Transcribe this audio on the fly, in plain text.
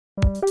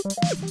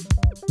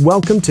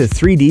Welcome to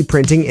 3D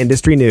Printing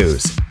Industry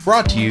News.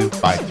 Brought to you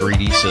by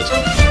 3D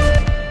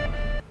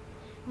Systems.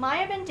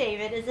 Maya Ben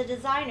David is a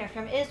designer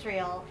from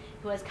Israel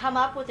who has come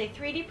up with a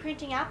 3D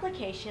printing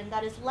application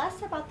that is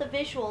less about the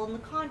visual and the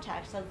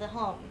context of the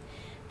home.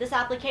 This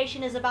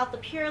application is about the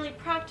purely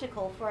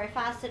practical for a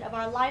facet of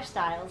our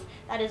lifestyles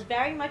that is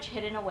very much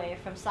hidden away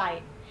from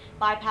sight.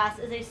 Bypass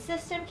is a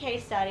system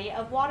case study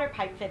of water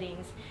pipe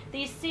fittings.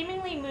 These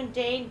seemingly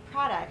mundane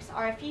products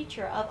are a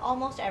feature of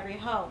almost every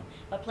home,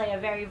 but play a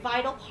very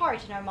vital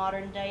part in our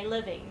modern day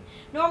living.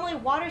 Normally,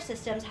 water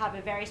systems have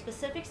a very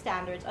specific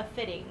standards of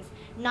fittings,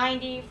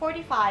 90,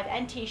 45,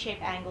 and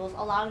T-shaped angles,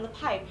 allowing the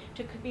pipe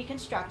to be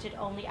constructed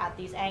only at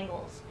these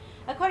angles.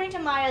 According to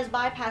Maya's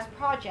Bypass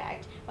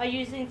project, by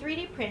using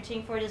 3D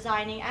printing for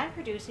designing and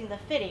producing the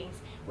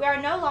fittings, we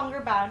are no longer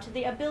bound to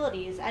the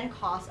abilities and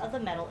costs of the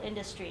metal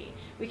industry.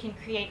 We can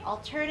create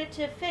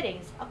alternative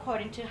fittings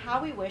according to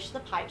how we wish the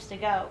pipes to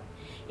go.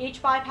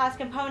 Each Bypass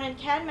component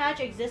can match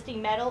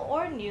existing metal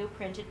or new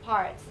printed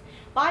parts.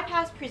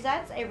 Bypass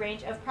presents a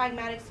range of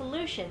pragmatic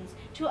solutions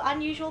to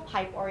unusual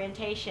pipe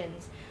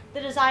orientations.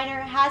 The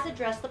designer has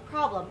addressed the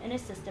problem in a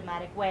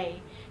systematic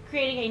way,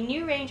 creating a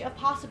new range of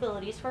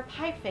possibilities for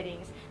pipe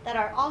fittings that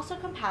are also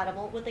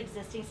compatible with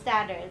existing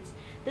standards.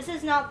 This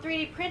is not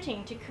 3D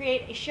printing to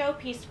create a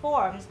showpiece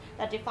forms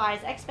that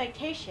defies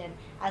expectation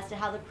as to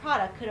how the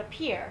product could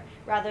appear.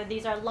 Rather,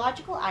 these are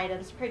logical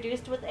items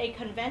produced with a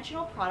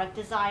conventional product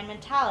design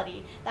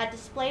mentality that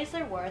displays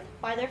their worth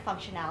by their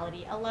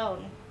functionality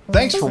alone.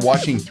 Thanks for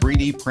watching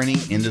 3D Printing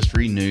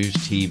Industry News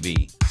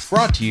TV.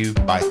 Brought to you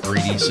by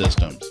 3D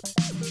Systems.